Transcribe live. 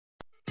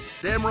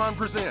Damron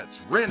presents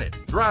Rent It,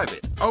 Drive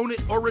It, Own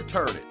It, or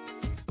Return It.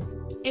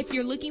 If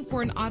you're looking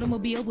for an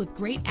automobile with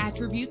great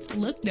attributes,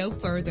 look no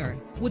further.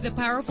 With a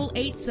powerful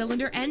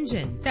 8-cylinder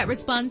engine that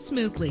responds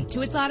smoothly to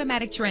its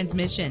automatic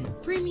transmission,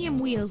 premium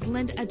wheels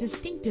lend a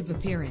distinctive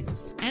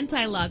appearance.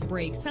 Anti-lock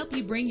brakes help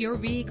you bring your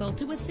vehicle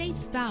to a safe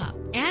stop.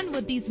 And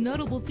with these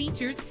notable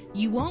features,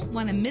 you won't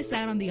want to miss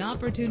out on the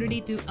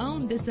opportunity to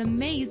own this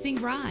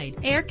amazing ride.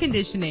 Air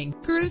conditioning,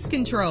 cruise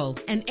control,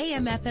 and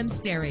AM/FM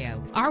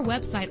stereo. Our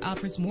website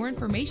offers more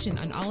information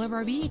on all of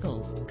our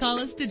vehicles. Call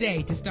us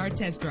today to start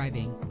test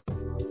driving.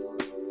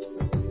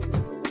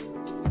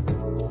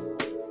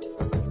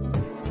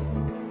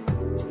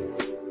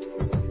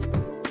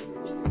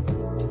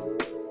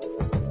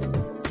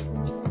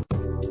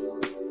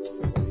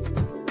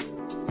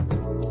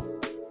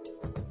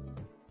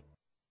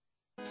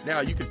 Now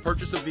you can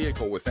purchase a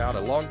vehicle without a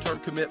long-term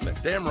commitment.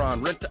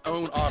 Damron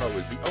Rent-to-Own Auto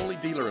is the only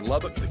dealer in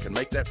Lubbock that can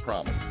make that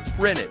promise.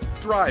 Rent it,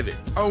 drive it,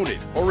 own it,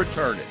 or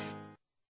return it.